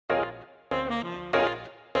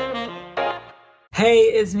Hey,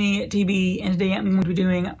 it's me, TB, and today I'm going to be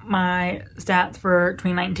doing my stats for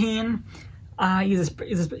 2019. I use a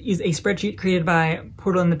spreadsheet created by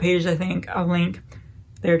Portal in the Pages, I think. I'll link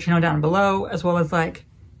their channel down below, as well as like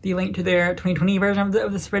the link to their 2020 version of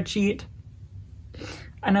the spreadsheet.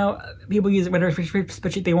 I know people use whatever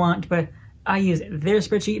spreadsheet they want, but I use their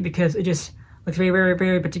spreadsheet because it just looks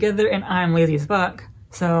very put together, and I'm lazy as fuck.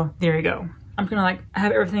 So there you go. I'm gonna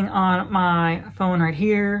have everything on my phone right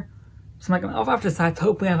here. So I'm off to the side, so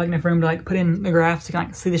hopefully I have enough room to put in the graphs so you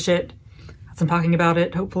can see the shit as I'm talking about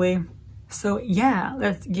it, hopefully. So yeah,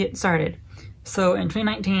 let's get started. So in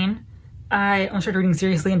 2019, I only started reading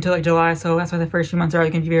seriously until July, so that's why the first few months are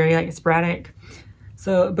going to be very sporadic.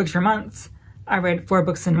 So books for months, I read 4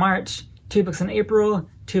 books in March, 2 books in April,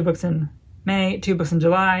 2 books in May, 2 books in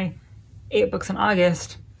July, 8 books in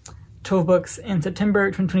August, 12 books in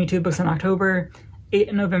September, 22 books in October, 8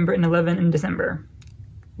 in November, and 11 in December.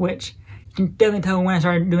 Which you can definitely tell when I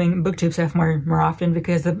started doing booktube stuff more often,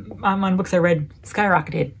 because the amount of books I read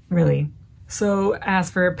skyrocketed, really. So as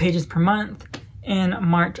for pages per month, in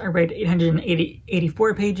March I read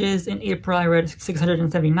 884 pages, in April I read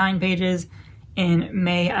 679 pages, in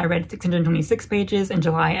May I read 626 pages, in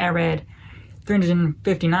July I read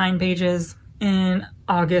 359 pages, in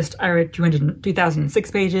August I read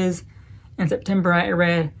 2,006 pages, in September I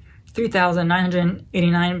read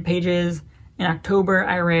 3,989 pages, in October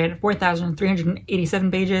I read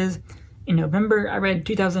 4,387 pages, in November I read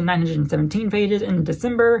 2,917 pages, in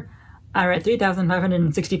December I read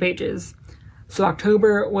 3,560 pages. So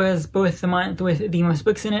October was both the month with the most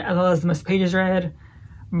books in it as well as the most pages read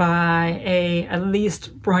by at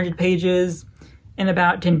least 400 pages in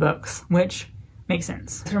about 10 books, which makes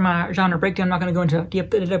sense. For my genre breakdown, I'm not going to go into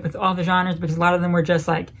deep with all the genres because a lot of them were just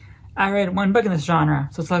I read 1 book in this genre,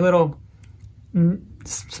 so it's like a little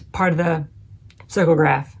part of the circle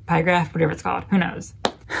graph, pie graph, whatever it's called, who knows.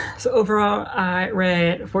 So overall, I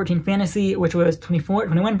read 14 fantasy, which was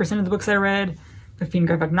 21% of the books I read, 15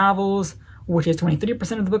 graphic novels, which is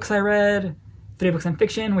 23% of the books I read, 3 books in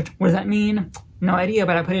fiction, which, what does that mean? No idea,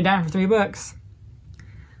 but I put it down for 3 books,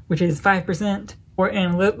 which is 5%, or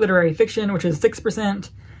in literary fiction, which is 6%,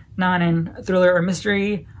 none in thriller or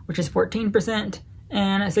mystery, which is 14%,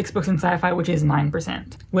 and 6 books in sci-fi, which is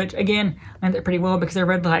 9%, which again, I did pretty well because I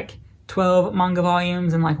read 12 manga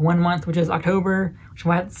volumes in 1 month, which is October, which is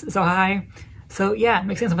why it's so high. So yeah, it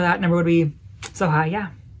makes sense why that number would be so high, yeah.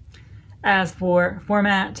 As for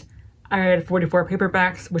format, I read 44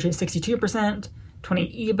 paperbacks, which is 62%,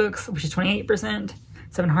 20 ebooks, which is 28%,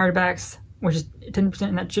 7 hardbacks, which is 10%,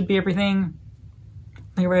 and that should be everything.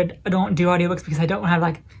 I don't do audiobooks because I don't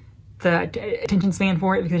have the attention span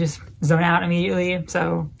for it, because I just zone out immediately.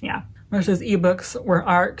 So yeah, most of those ebooks were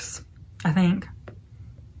ARCs, I think.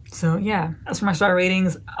 So yeah, as for my star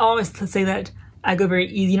ratings, I always say that I go very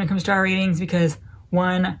easy when it comes to star ratings because,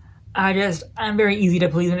 one, I'm very easy to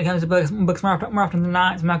please when it comes to books more often than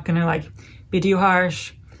not, so I'm not gonna be too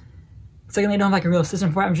harsh. Secondly, I don't have a real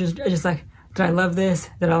system for it. I'm just did I love this?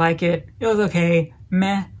 Did I like it? It was okay,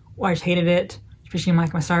 meh, or I just hated it, especially in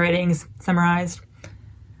my star ratings summarized.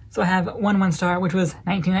 So I have 1 star, which was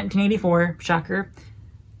 1984, shocker.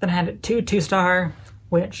 Then I had 2 2-star,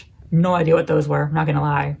 which no idea what those were, I'm not gonna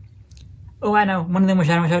lie. Oh, I know, one of them was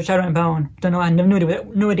Shadow and Bone. Don't know, I have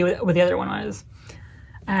no idea what the other one was.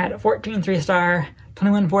 I had 14 3-star,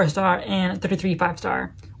 21 4-star, and 33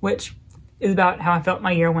 5-star, which is about how I felt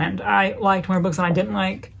my year went. I liked more books than I didn't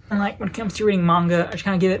like. And when it comes to reading manga, I just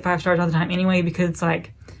kind of give it 5 stars all the time anyway, because it's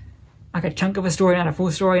like a chunk of a story, not a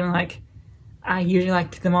full story, and I usually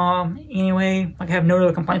like them all anyway. I have no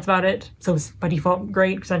real complaints about it, so it's by default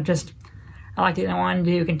great, because I liked it and I wanted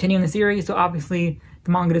to continue in the series, so obviously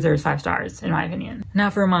the manga deserves 5 stars, in my opinion. Now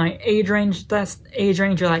for my age range, that's age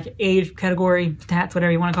range, or age category, stats,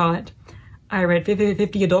 whatever you want to call it. I read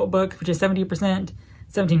 50 adult books, which is 70%,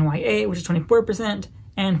 17 YA, which is 24%,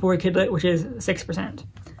 and 4 kidlit, which is 6%.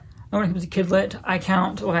 When it comes to kidlit, I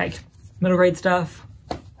count middle grade stuff.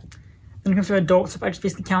 When it comes to adult stuff, I just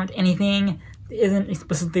basically count anything that isn't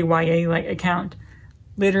explicitly YA. I count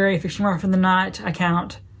literary fiction more often than not. I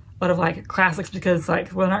count a lot of classics because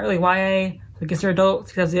well, not really YA, so I guess they're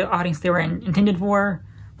adults because the audience they were intended for.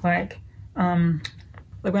 When I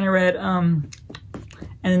read and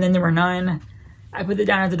then there were none, I put it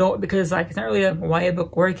down as adult because it's not really a YA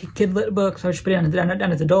book or a kidlit book, so I just put it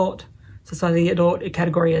down as adult. So that's why the adult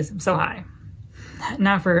category is so high.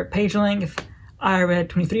 Now for page length, I read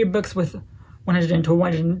 23 books with 100 to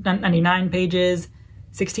 199 pages,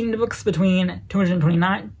 16 books between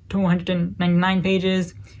 229 to 199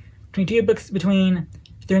 pages, 22 books between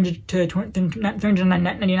 300 to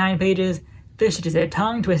 399 pages. This shit is a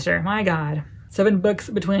tongue twister, my god. 7 books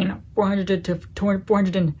between 400 to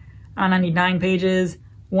 499 pages,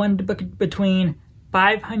 1 book between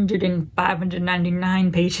 500 and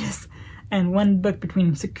 599 pages, and 1 book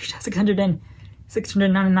between 600 and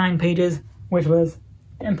 699 pages, which was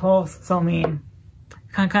Impulse. So I mean,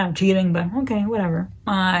 kind of cheating, but okay, whatever.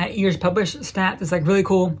 My years published stats is like really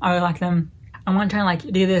cool. I really like them. I want to try and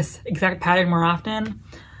like do this exact pattern more often.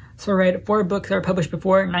 So I read 4 books that were published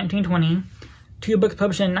before 1920, 2 books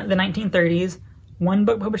published in the 1930s, 1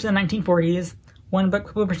 book published in the 1940s, 1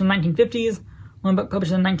 book published in the 1950s, 1 book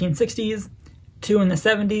published in the 1960s, 2 in the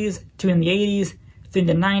 70s, 2 in the 80s, 3 in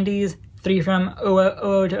the 90s, 3 from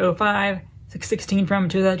 00 to 05, 16 from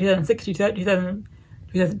 2006 to 2000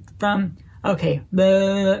 from, okay,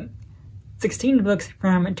 the 16 books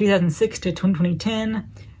from 2006 to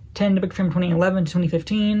 2010, 10 books from 2011 to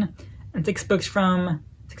 2015, and 6 books from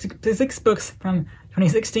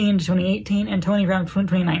 2016 to 2018, and 20 from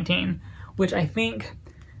 2019, which I think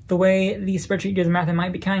the way the spreadsheet does math, I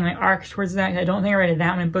might be counting my arcs towards that. I don't think I read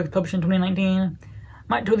that many books published in 2019.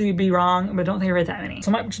 Might totally be wrong, but I don't think I read that many.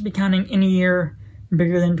 So I might just be counting any year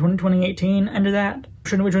bigger than 2018 under that,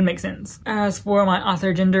 which would make sense. As for my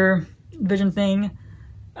author gender division thing,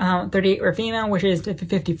 38 were female, which is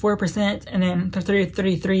 54%, and then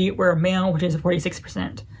 33 were male, which is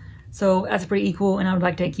 46%. So that's pretty equal, and I would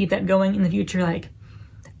like to keep that going in the future, like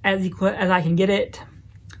as equal as I can get it.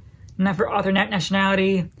 Now for author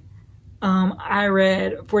nationality, I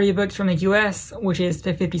read 40 books from the US, which is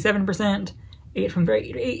 57%, 8 from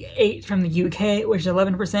the UK, which is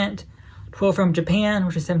 11%, 12 from Japan,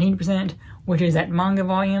 which is 17%, which is at manga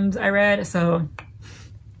volumes I read, so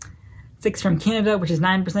 6 from Canada, which is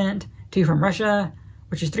 9%, 2 from Russia,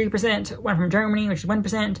 which is 3%, 1 from Germany, which is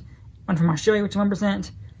 1%, 1 from Australia, which is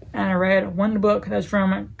 1%, and I read 1 book that's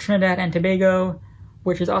from Trinidad and Tobago,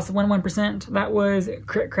 which is also 1%. That was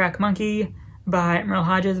Crack Monkey by Merle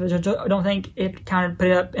Hodges, which I don't think it counted, put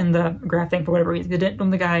it up in the graph thing for whatever reason. I don't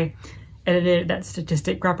think the guy edited that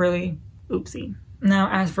statistic properly. Oopsie. Now,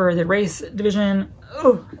 as for the race division,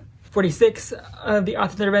 46 of the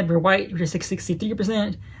authors that I read were white, which is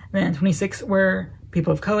 63%. Then 26 were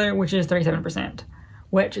people of color, which is 37%,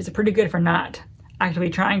 which is pretty good for not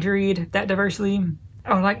actively trying to read that diversely.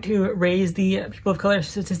 I would like to raise the people of color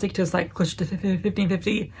statistic to like closer to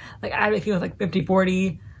 50-50. Like I feel like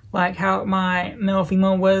 50-40, like how my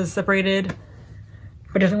male-female was separated.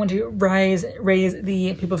 But I definitely want to raise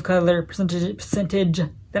the people of color percentage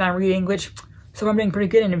that I'm reading, which so I'm doing pretty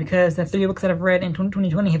good in it because the 3 books that I've read in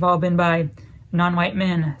 2020 have all been by non-white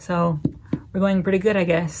men. So we're going pretty good, I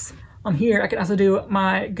guess. Here I can also do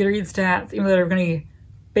my GoodReads stats, even though they're going to be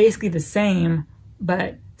basically the same,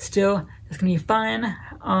 but still it's going to be fun.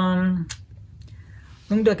 I'm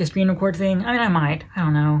going to do like a screen record thing. I mean, I might. I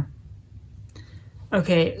don't know.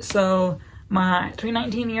 Okay, so my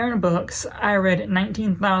 2019 year in books, I read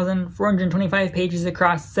 19,425 pages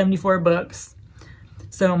across 74 books.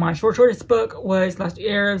 So my shortest book was Last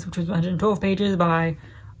Arabs, which was 112 pages by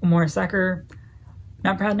Omar Sacker.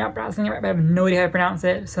 Not pronouncing it right, but I have no idea how to pronounce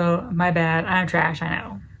it, so my bad. I'm trash, I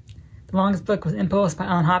know. The longest book was Impulse by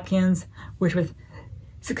Alan Hopkins, which was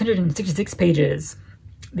 666 pages.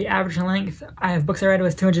 The average length I have books I read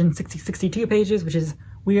was 262 pages, which is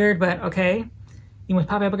weird, but okay. The most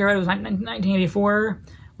popular book I read was 1984,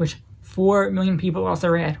 which 4 million people also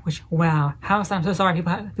read, which, wow. I'm so sorry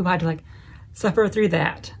people had to, like, suffer through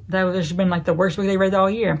that. That would have been, like, the worst book they read all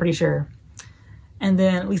year, I'm pretty sure. And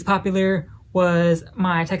then, least popular was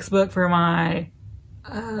my textbook for my,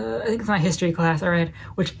 I think it's my history class I read,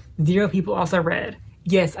 which 0 people also read.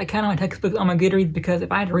 Yes, I count my textbooks on my GoodReads because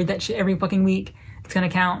if I had to read that shit every fucking week, it's gonna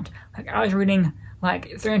count. Like, I was reading,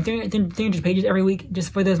 like, 300 pages every week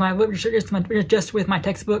just for those, just with my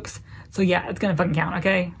textbooks. So yeah, it's gonna fucking count,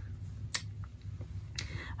 okay?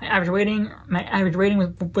 My average rating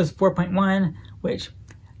was 4.1, which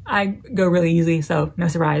I go really easy, so no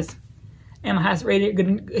surprise. And the highest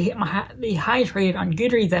rated on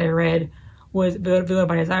GoodReads that I read was Villa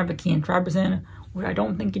by Desire by Kian Robertson, which I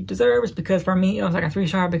don't think it deserves because for me it was like a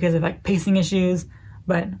 3-star because of like pacing issues,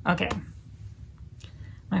 but okay.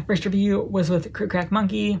 My first review was with Crack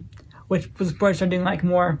Monkey, which was before I started doing like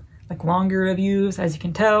more like longer reviews, as you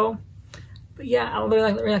can tell. But yeah, I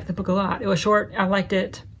really liked the book a lot. It was short, I liked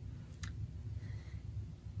it.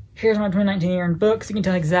 Here's my 2019 year in books. You can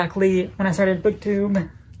tell exactly when I started BookTube.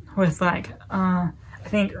 With like, I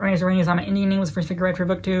think Raini's on my Indian name was the first figure I read for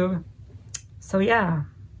BookTube. So yeah,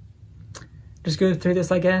 just go through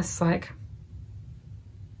this, I guess, like.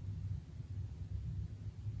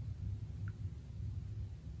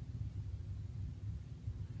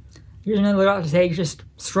 Here's another lot to take, just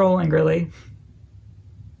strolling really.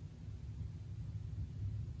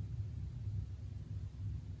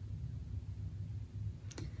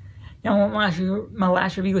 My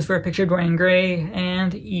last review was for a picture of Dorian Gray,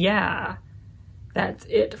 and yeah, that's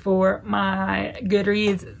it for my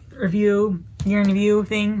GoodReads review, year in review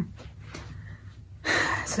thing.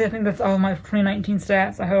 So I think that's all my 2019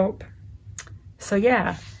 stats, I hope. So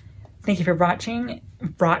yeah, thank you for watching.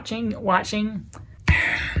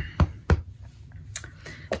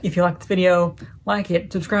 If you like this video, like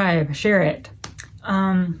it, subscribe, share it.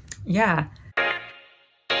 Yeah.